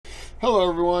Hello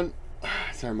everyone.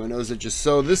 Sorry, my nose itches.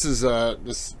 So this is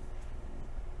this.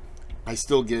 I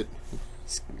still get,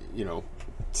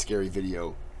 scary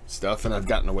video stuff, and I've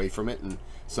gotten away from it, and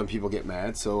some people get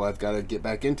mad, so I've got to get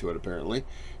back into it apparently,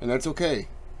 and that's okay,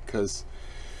 because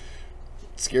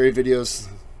scary videos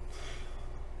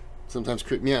sometimes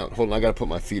creep me out. Hold on, I gotta put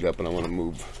my feet up, and I want to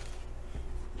move.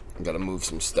 I gotta move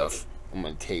some stuff on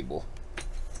my table.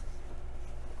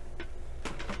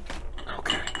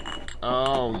 Okay.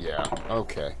 Oh yeah.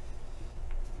 Okay.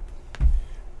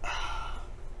 Ow.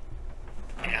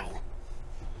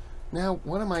 Now,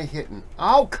 what am I hitting?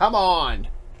 Oh, come on!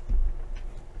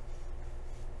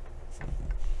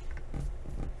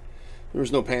 There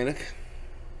was no panic.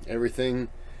 Everything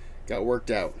got worked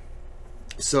out.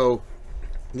 So,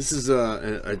 this is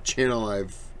a channel I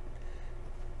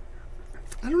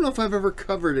don't know if I've ever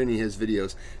covered any of his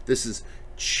videos. This is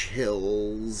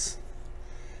Chills.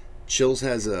 Chills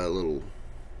has a little...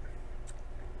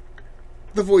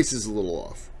 The voice is a little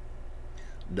off.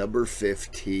 Number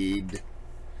 15.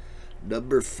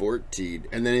 Number 14.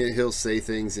 And then he'll say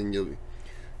things and you'll...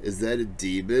 Is that a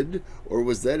demon? Or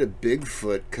was that a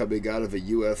Bigfoot coming out of a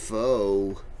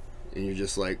UFO? And you're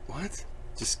just like, what?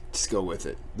 Just go with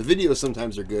it. The videos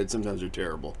sometimes are good, sometimes they're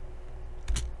terrible.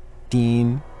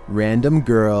 Random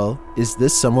girl. Is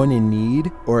this someone in need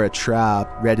or a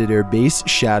trap? Redditor Base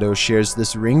Shadow shares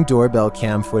this Ring doorbell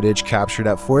cam footage captured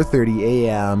at 4:30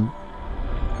 a.m.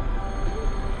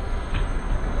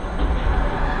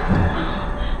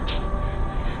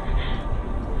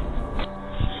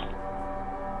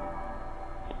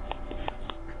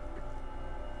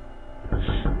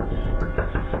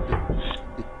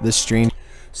 The strange.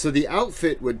 So the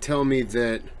outfit would tell me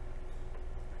that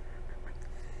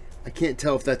I can't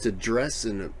tell if that's a dress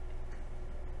and a...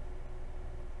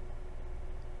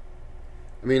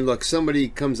 I mean, look, somebody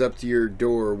comes up to your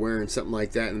door wearing something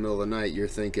like that in the middle of the night, you're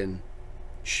thinking,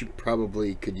 she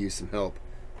probably could use some help.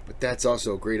 But that's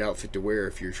also a great outfit to wear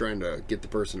if you're trying to get the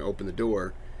person to open the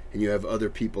door and you have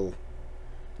other people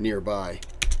nearby.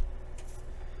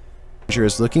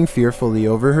 Is looking fearfully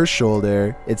over her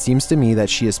shoulder. It seems to me that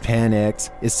she is panicked.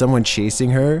 Is someone chasing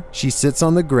her? She sits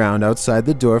on the ground outside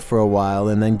the door for a while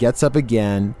and then gets up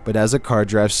again, but as a car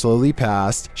drives slowly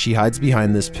past, she hides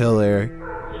behind this pillar.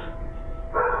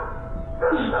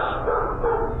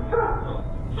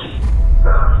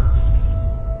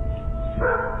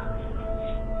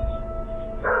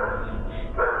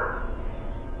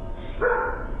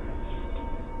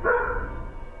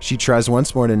 She tries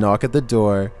once more to knock at the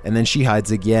door, and then she hides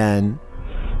again.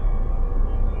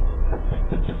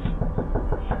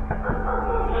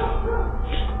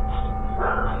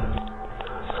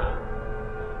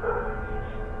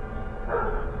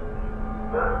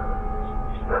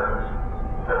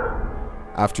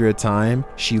 After a time,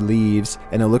 she leaves,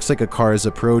 and it looks like a car is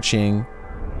approaching.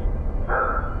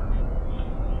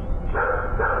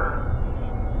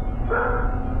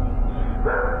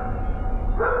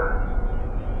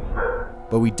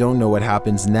 But we don't know what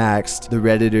happens next. The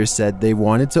Redditor said they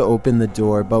wanted to open the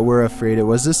door but were afraid it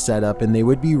was a setup and they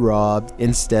would be robbed.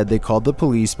 Instead, they called the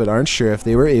police but aren't sure if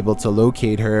they were able to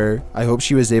locate her. I hope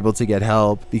she was able to get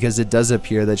help because it does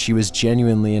appear that she was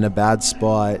genuinely in a bad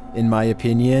spot. In my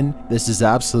opinion, this is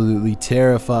absolutely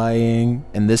terrifying,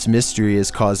 and this mystery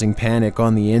is causing panic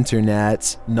on the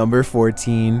internet. Number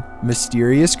 14.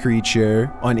 Mysterious creature.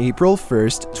 On April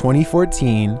 1st,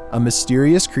 2014, a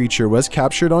mysterious creature was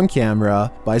captured on camera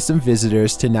by some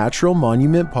visitors to Natural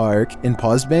Monument Park in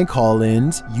Pawsbank,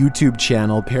 Holland. YouTube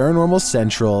channel Paranormal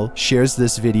Central shares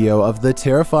this video of the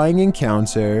terrifying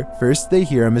encounter. First, they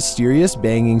hear a mysterious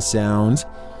banging sound.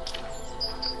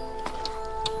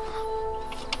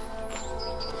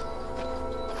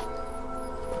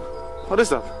 What is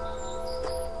that?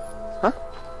 Huh?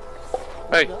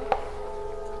 Hey.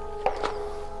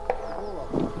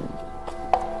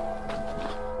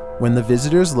 When the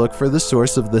visitors look for the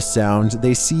source of the sound,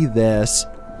 they see this.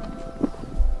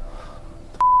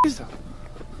 What is that?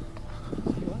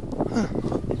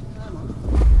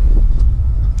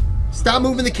 Stop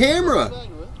moving the camera!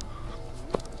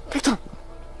 Victor!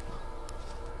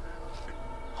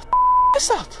 What is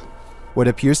that? What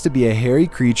appears to be a hairy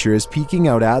creature is peeking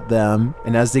out at them,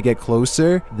 and as they get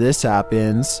closer, this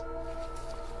happens.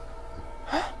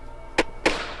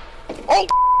 Oh!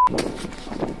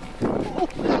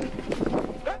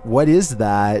 What is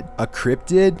that? A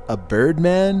cryptid? A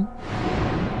birdman?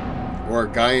 Or a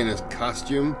guy in a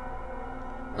costume?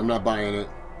 I'm not buying it.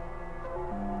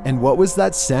 And what was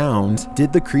that sound?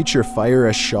 Did the creature fire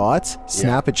a shot?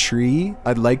 Snap a tree?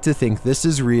 I'd like to think this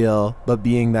is real, but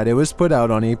being that it was put out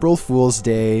on April Fool's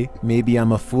Day, maybe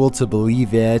I'm a fool to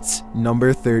believe it.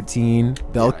 Number 13.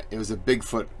 It was a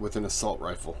Bigfoot with an assault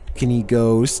rifle. Balcony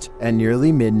ghost. At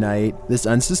nearly midnight, this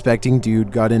unsuspecting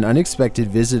dude got an unexpected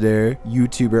visitor.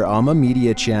 YouTuber Alma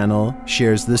Media Channel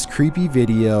shares this creepy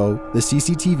video. The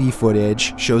CCTV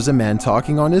footage shows a man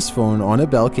talking on his phone on a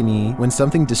balcony when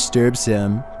something disturbs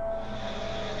him.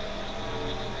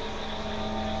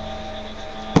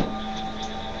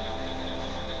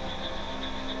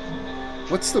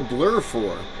 What's the blur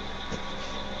for?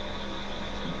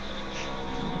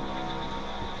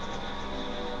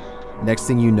 Next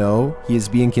thing you know, he is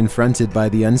being confronted by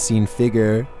the unseen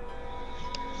figure.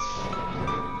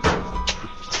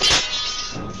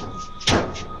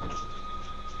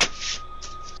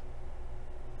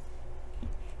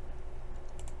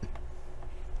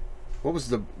 What was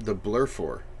the blur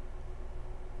for?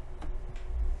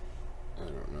 I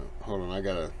don't know. Hold on, I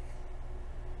gotta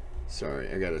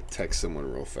text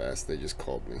someone real fast. They just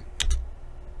called me.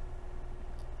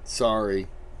 Sorry.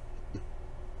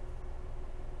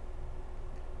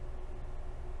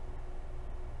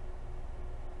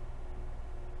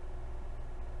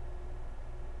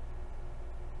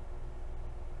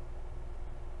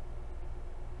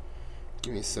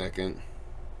 Give me a second.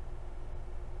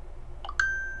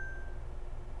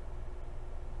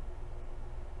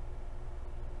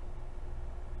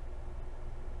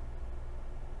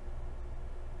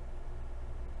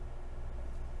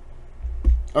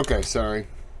 Okay, sorry.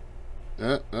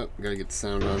 Gotta get the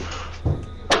sound on.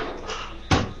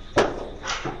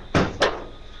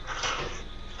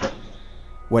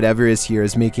 Whatever is here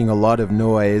is making a lot of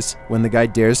noise. When the guy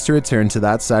dares to return to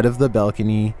that side of the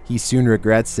balcony, he soon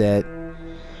regrets it.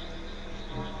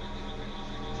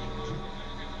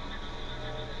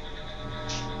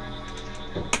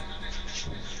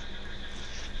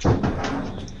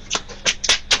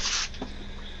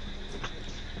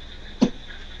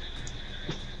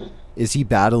 Is he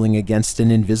battling against an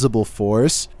invisible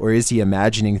force, or is he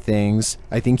imagining things?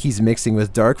 I think he's mixing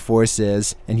with dark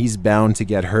forces, and he's bound to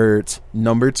get hurt.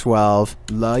 Number 12.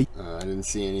 I didn't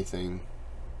see anything.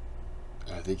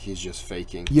 I think he's just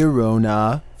faking.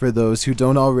 Llorona. For those who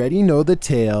don't already know the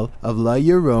tale of La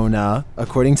Llorona,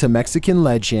 according to Mexican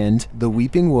legend, the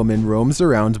weeping woman roams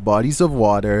around bodies of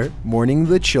water, mourning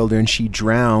the children she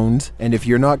drowned, and if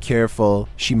you're not careful,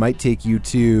 she might take you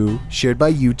too. Shared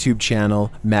by YouTube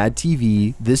channel Mad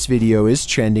TV, this video is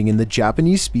trending in the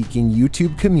Japanese-speaking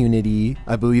YouTube community.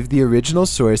 I believe the original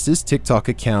source is TikTok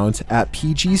account at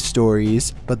PG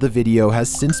Stories, but the video has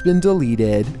since been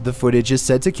deleted. The footage is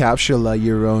said to capture La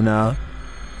Llorona.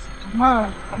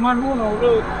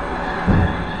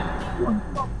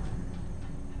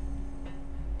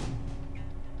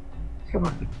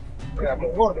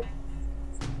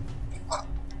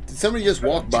 Did somebody just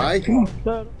walk by?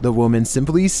 The woman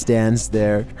simply stands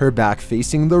there, her back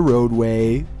facing the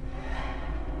roadway.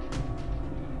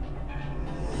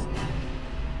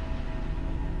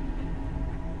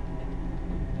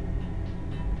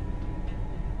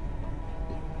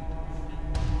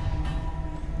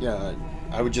 Yeah,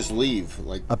 I would just leave.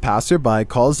 Like, a passerby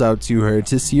calls out to her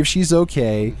to see if she's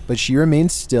okay, but she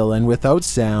remains still and without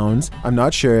sound. I'm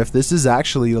not sure if this is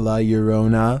actually La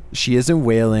Llorona. She isn't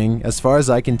wailing, as far as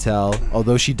I can tell,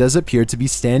 although she does appear to be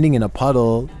standing in a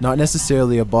puddle, not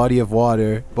necessarily a body of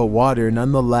water, but water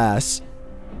nonetheless.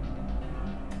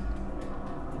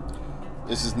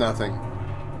 this is nothing.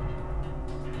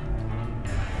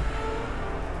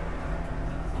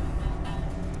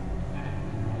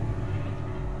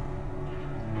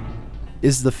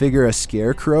 Is the figure a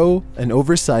scarecrow? An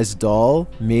oversized doll?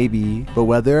 Maybe. But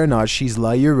whether or not she's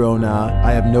La Llorona,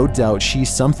 I have no doubt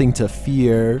she's something to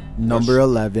fear. Number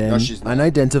 11.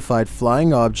 Unidentified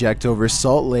flying object over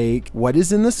Salt Lake. What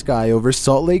is in the sky over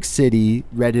Salt Lake City?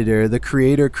 Redditor, the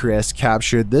creator Kris,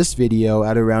 captured this video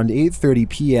at around 8:30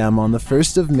 p.m. on the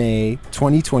 1st of May,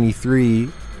 2023.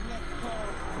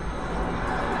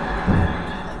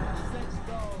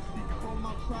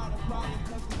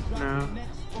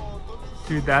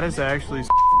 Dude, that is actually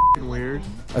weird.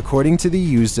 According to the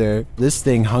user, this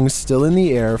thing hung still in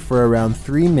the air for around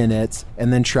 3 minutes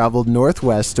and then traveled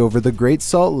northwest over the Great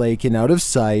Salt Lake and out of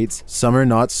sight. Some are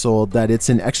not sold that it's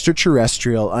an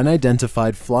extraterrestrial,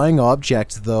 unidentified flying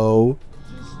object, though.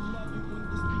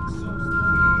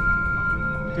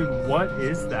 Dude, what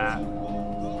is that?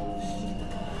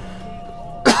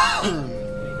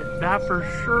 That for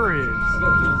sure is.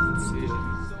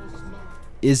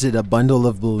 Is it a bundle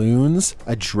of balloons,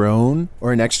 a drone,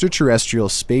 or an extraterrestrial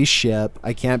spaceship?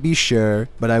 I can't be sure,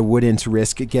 but I wouldn't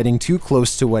risk getting too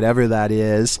close to whatever that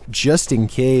is, just in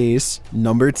case.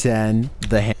 Number 10,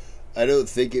 the I don't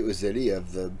think it was any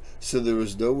of them, so there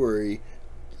was no worry.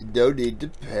 No need to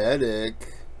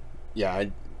panic. Yeah,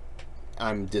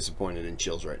 I'm disappointed in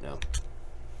Chills right now.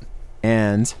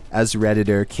 And as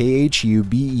Redditor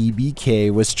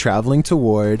KHUBEBK was traveling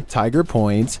toward Tiger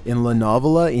Point in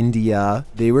Lonavala, India,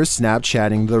 they were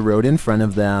Snapchatting the road in front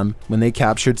of them when they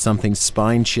captured something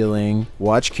spine-chilling.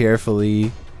 Watch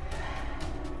carefully.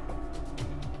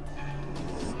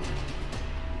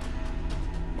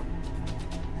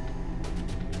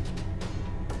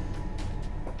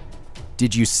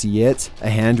 Did you see it?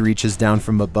 A hand reaches down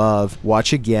from above.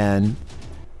 Watch again.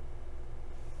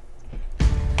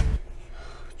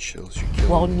 Chills, you're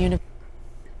killing me.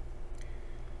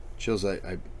 Chills,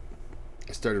 I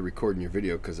started recording your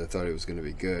video because I thought it was going to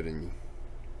be good, and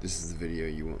this is the video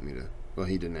you want me to... Well,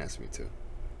 he didn't ask me to.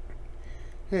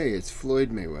 Hey, it's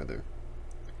Floyd Mayweather.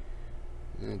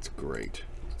 That's great.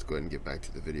 Let's go ahead and get back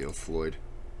to the video, Floyd.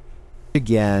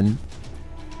 Again.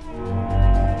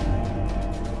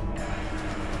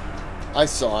 I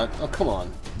saw it. Oh, come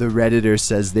on. The Redditor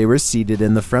says they were seated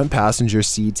in the front passenger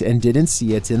seat and didn't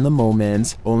see it in the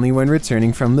moment. Only when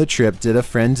returning from the trip did a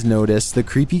friend notice the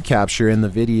creepy capture in the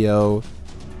video.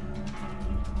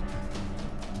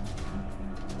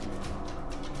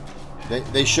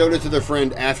 They showed it to their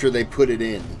friend after they put it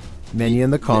in. Many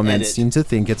in the comments seem to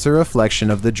think it's a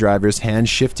reflection of the driver's hand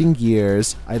shifting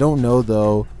gears. I don't know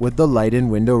though. Would the light in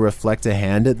window reflect a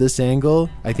hand at this angle?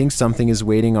 I think something is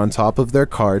waiting on top of their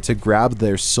car to grab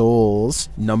their souls.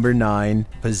 Number 9.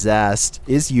 Possessed.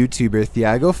 Is YouTuber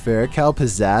Thiago Ferracal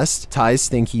possessed? Ties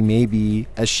think he may be,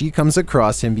 as she comes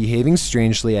across him behaving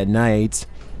strangely at night.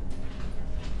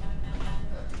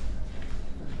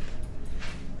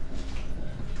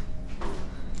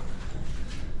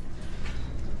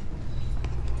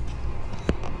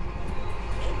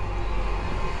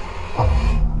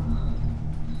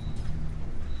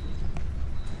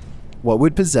 What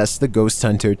would possess the ghost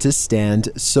hunter to stand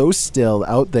so still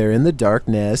out there in the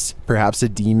darkness? Perhaps a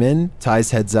demon?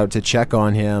 Ties heads out to check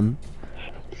on him.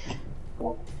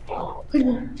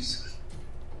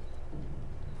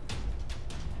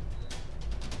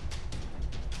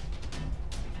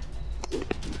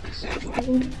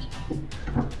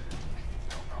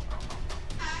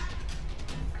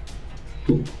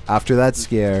 After that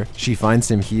scare, she finds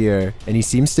him here, and he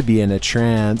seems to be in a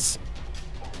trance.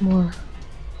 Amor.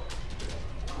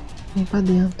 Vem pra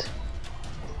dentro.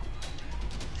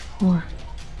 Amor.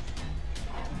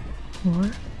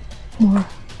 Amor. Amor.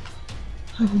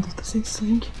 Ai, meu Deus, tá sem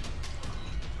sangue.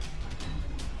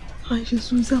 Ai,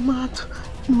 Jesus amado.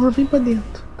 Amor, vem pra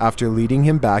dentro. After leading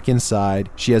him back inside,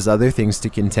 she has other things to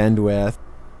contend with.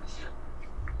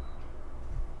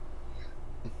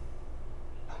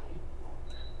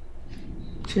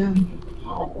 Tiago.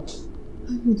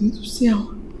 Ai, meu Deus do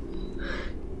céu.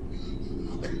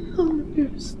 Oh, meu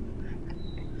Deus.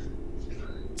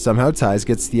 Somehow Ties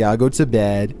gets Thiago to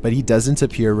bed, but he doesn't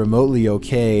appear remotely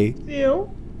okay.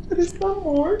 Meu, parece que tá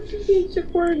morto, gente,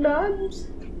 acordados.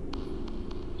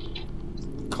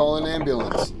 Call an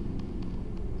ambulance.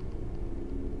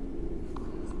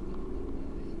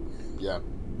 Yeah.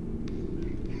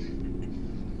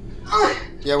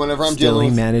 Yeah, whenever I'm Still, dealing he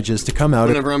with... manages to come out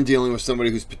Whenever I'm dealing with somebody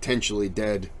who's potentially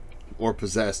dead or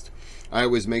possessed, I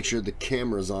always make sure the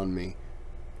camera's on me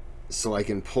so I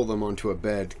can pull them onto a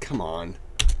bed. Come on.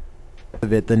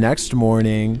 of it the next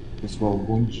morning. Pessoal,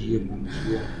 bom dia, bom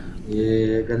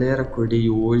dia. Galera, acordei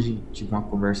hoje, tive uma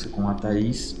conversa com a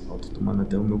Thaís. Ó, tô tomando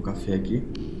até o meu café aqui.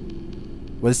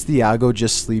 Was Thiago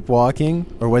just sleepwalking?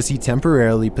 Or was he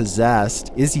temporarily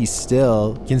possessed? Is he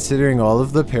still? Considering all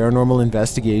of the paranormal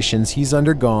investigations he's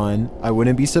undergone, I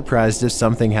wouldn't be surprised if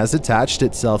something has attached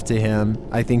itself to him.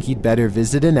 I think he'd better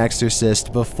visit an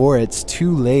exorcist before it's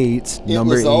too late.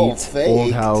 Number 8,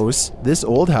 Old House. This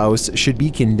old house should be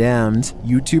condemned.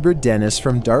 YouTuber Dennis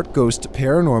from Dark Ghost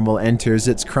Paranormal enters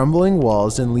its crumbling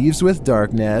walls and leaves with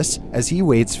darkness. As he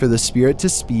waits for the spirit to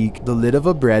speak, the lid of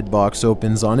a bread box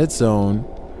opens on its own.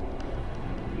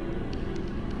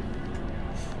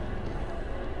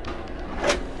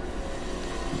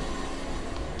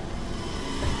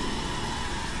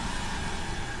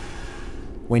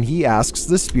 When he asks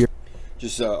the spirit...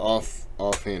 Just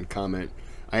offhand comment.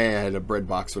 I had a bread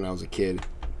box when I was a kid,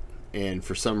 and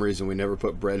for some reason we never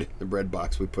put bread in the bread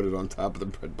box. We put it on top of the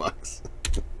bread box.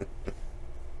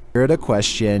 a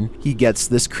question, he gets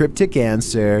this cryptic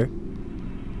answer.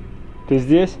 ¿Qué es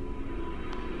 10?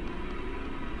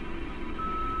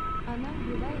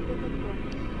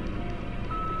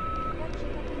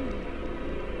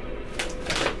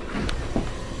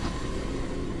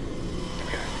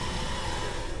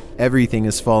 Everything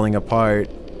is falling apart.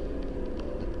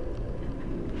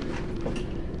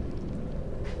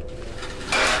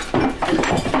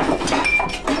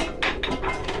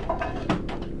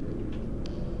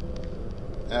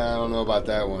 I don't know about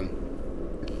that one.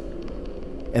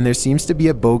 And there seems to be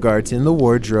a Bogart in the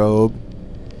wardrobe.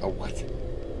 A what?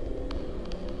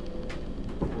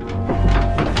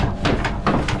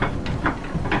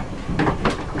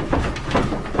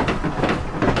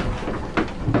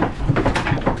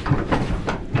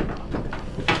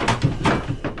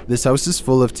 This house is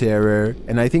full of terror,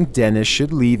 and I think Dennis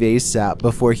should leave ASAP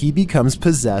before he becomes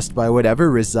possessed by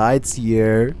whatever resides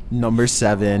here. Number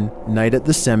 7, Night at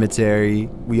the Cemetery.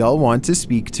 We all want to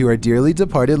speak to our dearly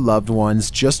departed loved ones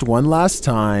just one last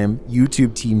time.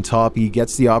 YouTube team Toppy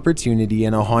gets the opportunity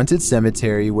in a haunted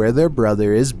cemetery where their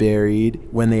brother is buried.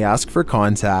 When they ask for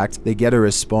contact, they get a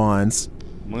response.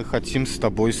 Мы хотим с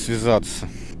тобой связаться.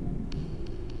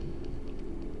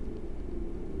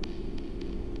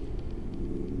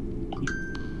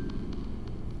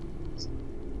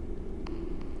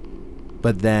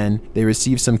 But then, they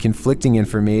receive some conflicting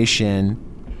information.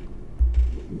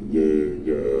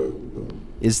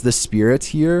 Is the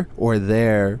spirit here or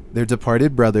there? Their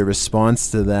departed brother responds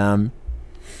to them.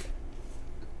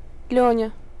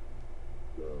 Леня,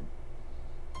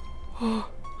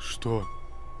 Что?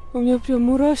 у меня прям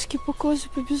мурашки по коже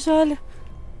побежали.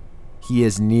 He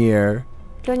is near.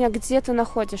 Леня, где ты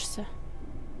находишься?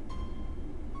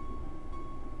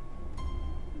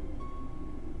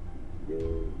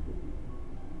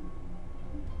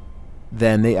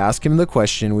 Then they ask him the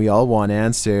question we all want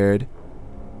answered.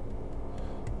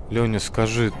 Леня,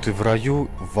 скажи, ты в раю,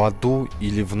 в аду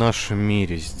или в нашем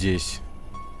мире здесь?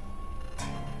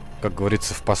 Как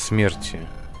говорится, в посмертии.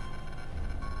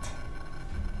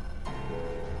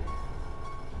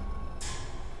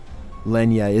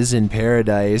 Lenya is in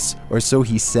paradise, or so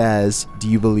he says. Do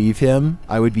you believe him?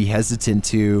 I would be hesitant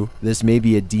to. This may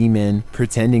be a demon,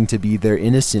 pretending to be their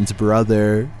innocent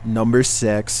brother. Number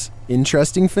 6.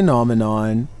 Interesting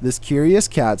phenomenon. This curious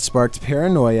cat sparked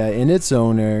paranoia in its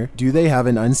owner. Do they have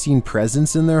an unseen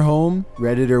presence in their home?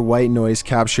 Redditor White Noise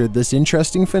captured this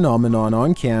interesting phenomenon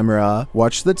on camera.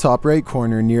 Watch the top right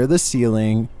corner near the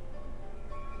ceiling.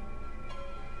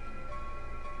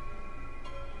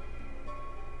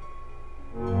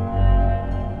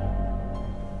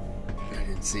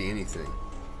 See anything.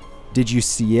 Did you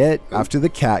see it? After the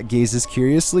cat gazes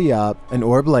curiously up, an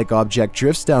orb-like object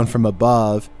drifts down from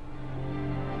above.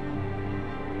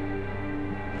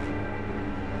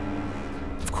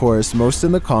 Of course, most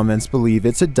in the comments believe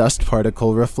it's a dust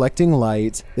particle reflecting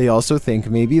light. They also think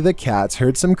maybe the cats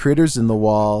heard some critters in the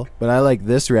wall, but I like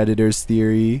this Redditor's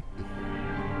theory.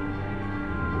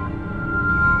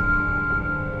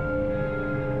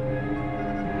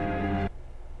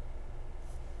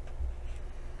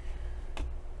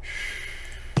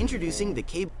 Introducing the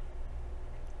cable.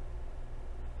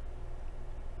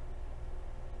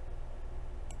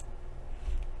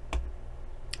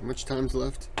 How much time's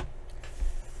left?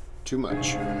 Too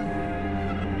much.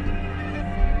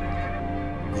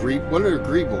 What are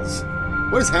greebles?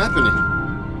 What is happening?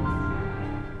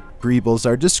 Greebles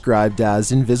are described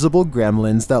as invisible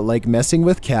gremlins that like messing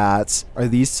with cats. Are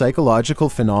these psychological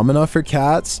phenomena for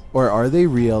cats? Or are they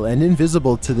real and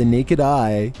invisible to the naked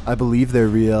eye? I believe they're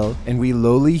real, and we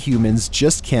lowly humans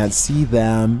just can't see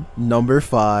them. Number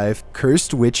 5.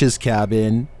 Cursed Witch's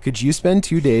Cabin. Could you spend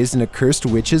 2 days in a cursed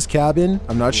witch's cabin?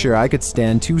 I'm not sure I could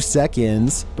stand 2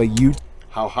 seconds, but you...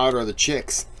 How hot are the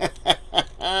chicks?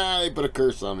 They put a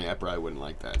curse on me. I probably wouldn't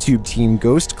like that. YouTube team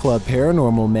Ghost Club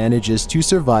Paranormal manages to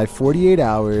survive 48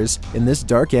 hours in this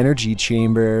dark energy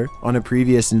chamber. On a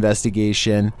previous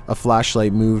investigation, a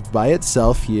flashlight moved by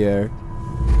itself here.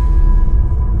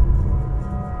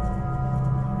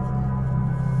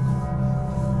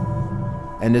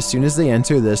 And as soon as they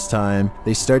enter this time,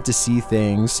 they start to see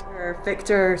things.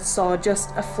 Victor saw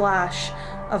just a flash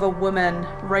of a woman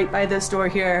right by this door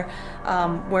here,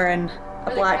 wearing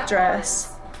a black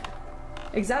dress.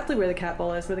 Exactly where the cat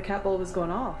ball is, where the cat ball was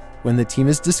going off. When the team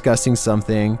is discussing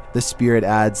something, the spirit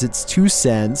adds its 2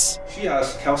 cents.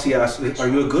 Kelsey asked, are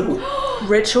you a good one?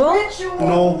 Ritual?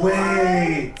 No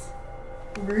way!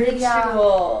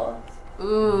 Ritual.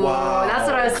 Ooh, wow. That's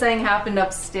what I was saying happened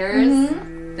upstairs.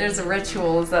 There's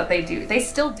rituals that they do. They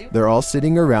still do. They're all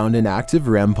sitting around an active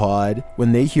REM pod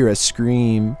when they hear a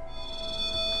scream.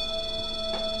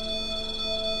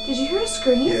 Did you hear a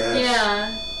scream? Yes.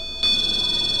 Yeah.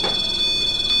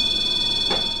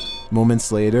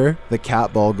 Moments later, the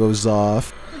cat ball goes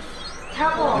off.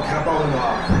 Cat ball. The cat ball went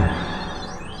off.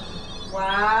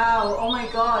 Wow, oh my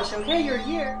gosh, okay, you're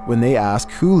here. When they ask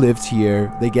who lived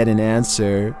here, they get an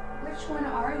answer.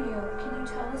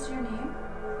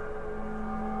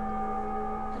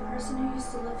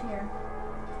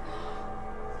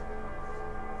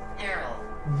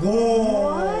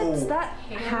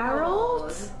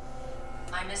 Harold?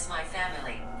 I miss my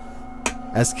family.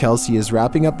 As Kelsey is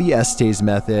wrapping up the Estes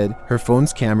method, her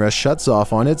phone's camera shuts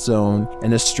off on its own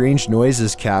and a strange noise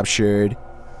is captured.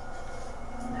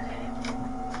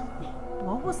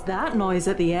 What was that noise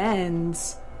at the end?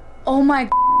 Oh my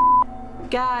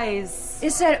guys.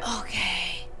 It said,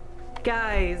 okay.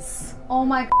 Guys. Oh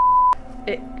my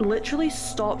It literally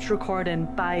stopped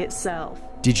recording by itself.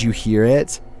 Did you hear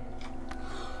it?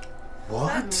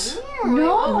 What?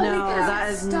 No, that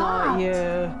is not you.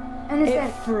 And it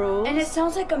froze. And it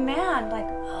sounds like a man, like,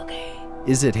 okay.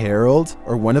 Is it Harold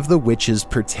or one of the witches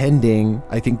pretending?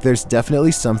 I think there's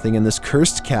definitely something in this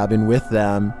cursed cabin with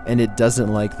them, and it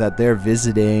doesn't like that they're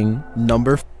visiting.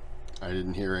 I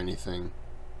didn't hear anything.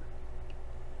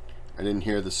 I didn't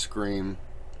hear the scream.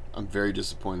 I'm very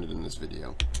disappointed in this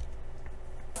video.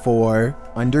 4.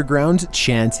 Underground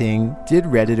chanting. Did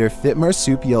Redditor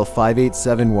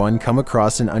FitMarsupial5871 come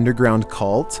across an underground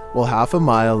cult? Well, half a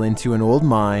mile into an old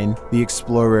mine, the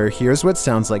explorer hears what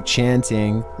sounds like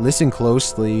chanting. Listen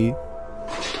closely.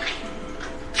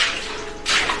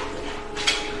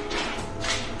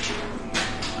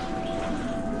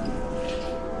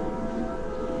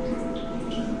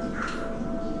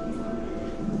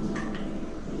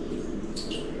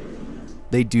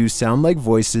 They do sound like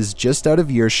voices just out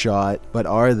of earshot, but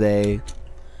are they?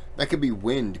 That could be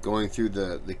wind going through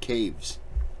the caves.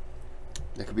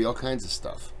 That could be all kinds of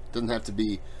stuff. It doesn't have to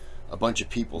be a bunch of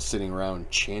people sitting around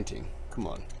chanting. Come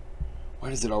on. Why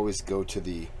does it always go to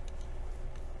the...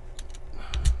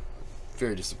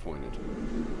 Very disappointed.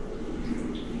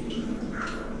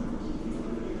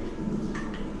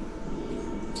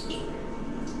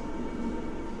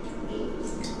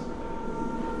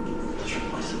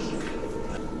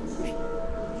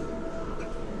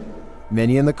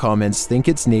 Many in the comments think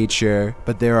it's nature,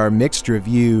 but there are mixed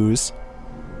reviews.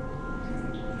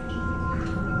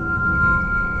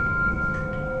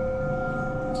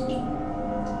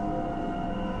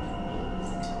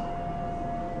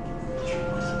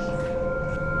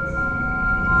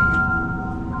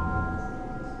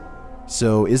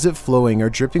 So, is it flowing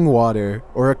or dripping water,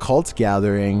 or a cult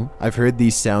gathering? I've heard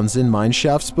these sounds in mine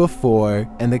shafts before,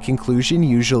 and the conclusion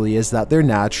usually is that they're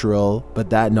natural,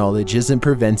 but that knowledge isn't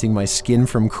preventing my skin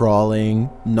from crawling.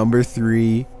 Number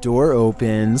 3, door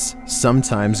opens.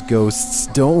 Sometimes ghosts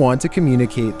don't want to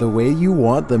communicate the way you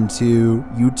want them to.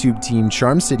 YouTube team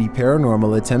Charm City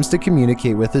Paranormal attempts to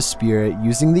communicate with a spirit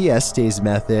using the Estes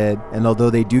method, and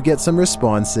although they do get some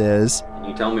responses...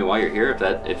 Can you tell me why you're here,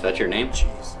 if that's your name?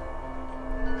 Jeez.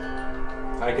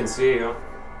 I can see you.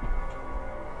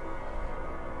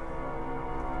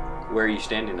 Where are you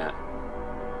standing at?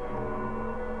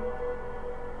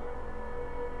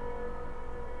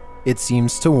 It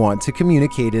seems to want to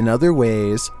communicate in other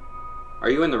ways.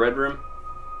 Are you in the red room?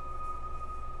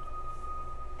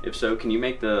 If so, can you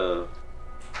make the...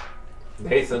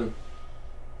 Nathan.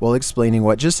 While explaining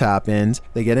what just happened,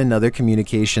 they get another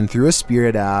communication through a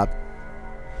spirit app.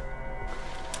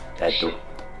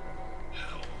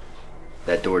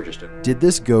 That door just opened. Did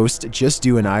this ghost just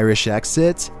do an Irish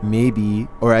exit? Maybe.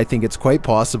 Or I think it's quite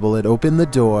possible it opened the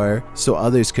door so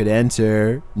others could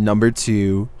enter. Number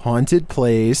 2, haunted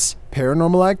place.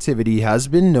 Paranormal activity has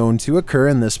been known to occur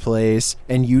in this place,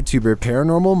 and YouTuber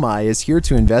Paranormal Mai is here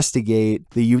to investigate.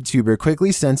 The YouTuber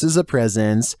quickly senses a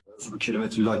presence.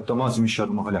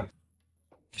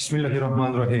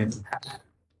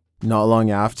 Not long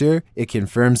after, it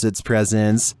confirms its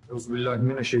presence.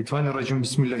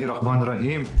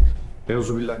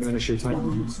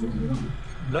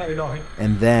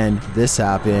 And then, this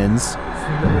happens.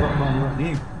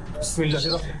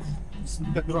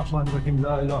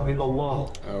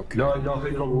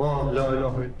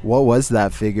 What was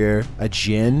that figure? A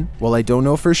djinn? Well, I don't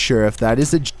know for sure if that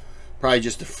is a probably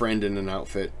just a friend in an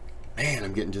outfit. Man,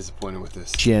 I'm getting disappointed with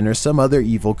this. Djinn or some other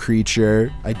evil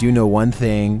creature. I do know one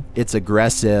thing. It's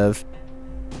aggressive.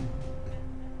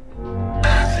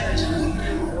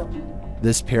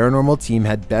 This paranormal team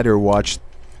had better watch.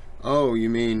 Oh, you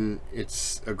mean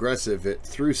it's aggressive. It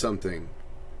threw something,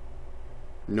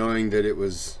 knowing that it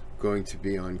was going to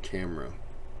be on camera.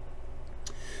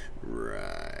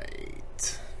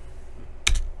 Right.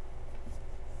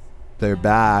 Their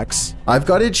backs. I've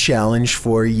got a challenge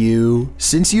for you.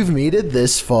 Since you've made it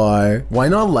this far, why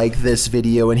not like this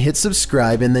video and hit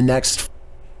subscribe in the next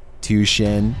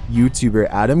YouTuber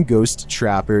Adam Ghost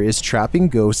Trapper is trapping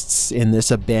ghosts in this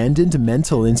abandoned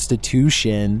mental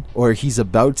institution, or he's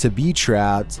about to be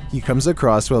trapped. He comes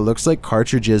across what looks like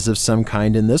cartridges of some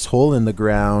kind in this hole in the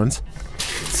ground.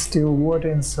 Still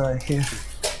water inside here.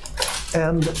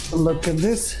 And look at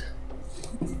this.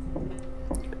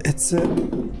 It's a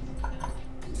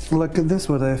Look at this,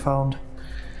 what I found.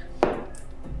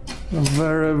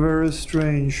 Very, very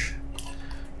strange.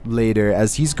 Later,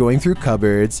 as he's going through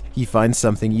cupboards, he finds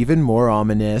something even more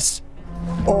ominous.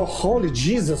 Oh, holy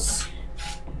Jesus!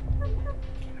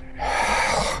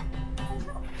 I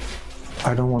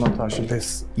don't want to touch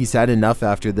this. He's had enough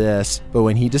after this, but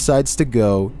when he decides to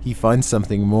go, he finds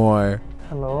something more.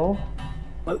 Hello?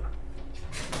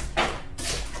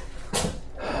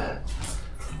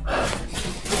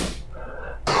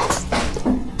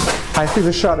 I see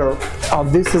the shadow. Oh,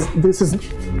 this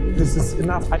is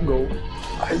enough. I go.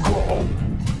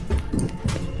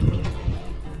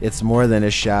 It's more than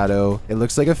a shadow. It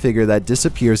looks like a figure that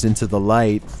disappears into the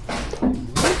light.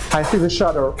 I see the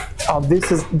shadow. Oh,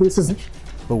 this is.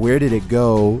 But where did it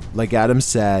go? Like Adam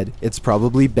said, it's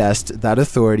probably best that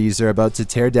authorities are about to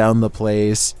tear down the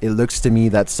place. It looks to me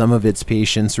that some of its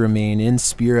patients remain in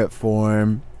spirit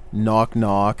form. Knock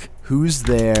knock. Who's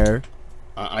there?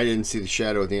 I didn't see the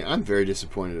shadow at the end. I'm very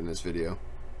disappointed in this video.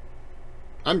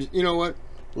 You know what?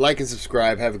 Like and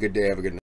subscribe. Have a good day. Have a good night.